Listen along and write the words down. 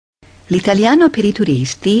L'Italiano per i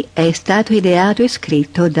turisti è stato ideato e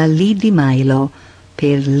scritto da DeMilo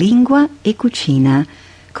per lingua e cucina,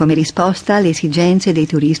 come risposta alle esigenze dei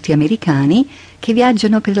turisti americani che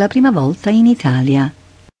viaggiano per la prima volta in Italia.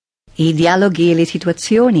 I dialoghi e le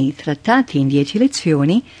situazioni, trattati in 10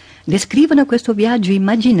 lezioni, descrivono questo viaggio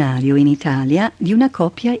immaginario in Italia di una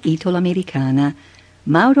coppia italo-americana,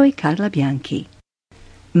 Mauro e Carla Bianchi.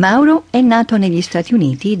 Mauro è nato negli Stati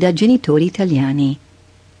Uniti da genitori italiani.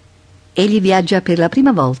 Egli viaggia per la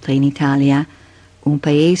prima volta in Italia, un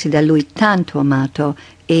paese da lui tanto amato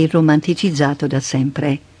e romanticizzato da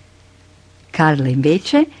sempre. Carla,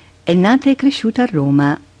 invece, è nata e cresciuta a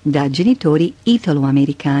Roma da genitori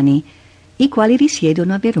italo-americani, i quali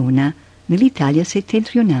risiedono a Verona, nell'Italia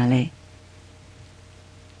settentrionale.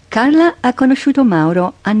 Carla ha conosciuto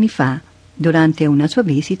Mauro anni fa, durante una sua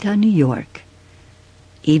visita a New York.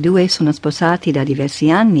 I due sono sposati da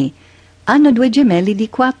diversi anni. Hanno 2 gemelli di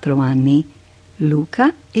 4 anni,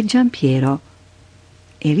 Luca e Giampiero,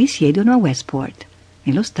 e risiedono a Westport,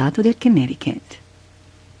 nello stato del Connecticut.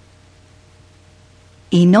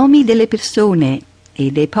 I nomi delle persone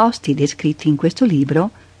e dei posti descritti in questo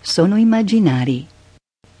libro sono immaginari.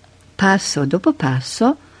 Passo dopo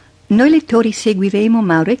passo, noi lettori seguiremo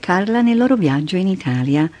Mauro e Carla nel loro viaggio in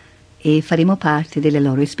Italia e faremo parte delle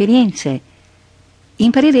loro esperienze.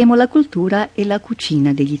 Impareremo la cultura e la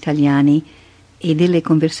cucina degli italiani e delle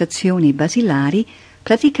conversazioni basilari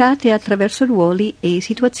praticate attraverso ruoli e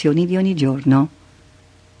situazioni di ogni giorno.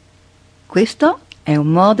 Questo è un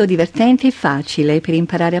modo divertente e facile per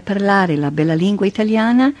imparare a parlare la bella lingua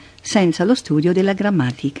italiana senza lo studio della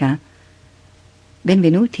grammatica.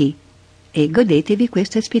 Benvenuti e godetevi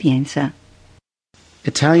questa esperienza.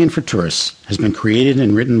 Italian for Tourists has been created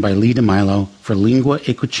and written by DeMilo for Lingua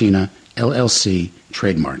e Cucina LLC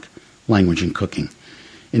trademark, language and cooking,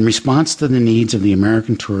 in response to the needs of the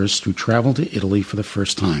American tourists who travel to Italy for the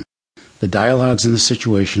first time. The dialogues and the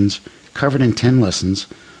situations, covered in 10 lessons,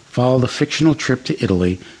 follow the fictional trip to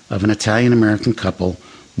Italy of an Italian-American couple,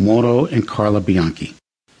 Mauro and Carla Bianchi.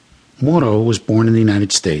 Mauro was born in the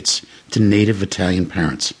United States to native Italian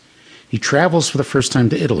parents. He travels for the first time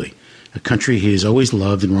to Italy, a country he has always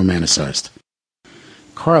loved and romanticized.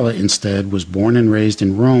 Carla, instead, was born and raised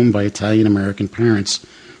in Rome by Italian-American parents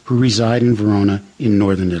who reside in Verona in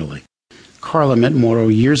northern Italy. Carla met Mauro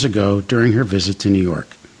years ago during her visit to New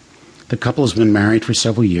York. The couple has been married for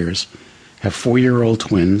several years, have 4-year-old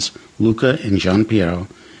twins, Luca and Gianpiero,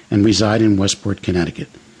 and reside in Westport, Connecticut.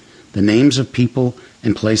 The names of people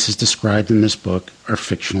and places described in this book are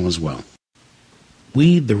fictional as well.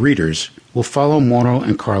 We, the readers, will follow Mauro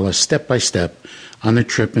and Carla step by step on their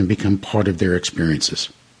trip and become part of their experiences.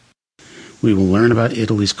 We will learn about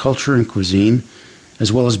Italy's culture and cuisine,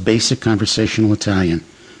 as well as basic conversational Italian,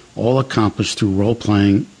 all accomplished through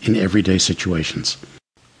role-playing in everyday situations.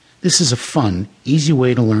 This is a fun, easy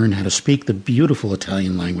way to learn how to speak the beautiful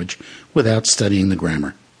Italian language without studying the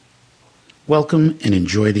grammar. Welcome and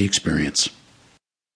enjoy the experience.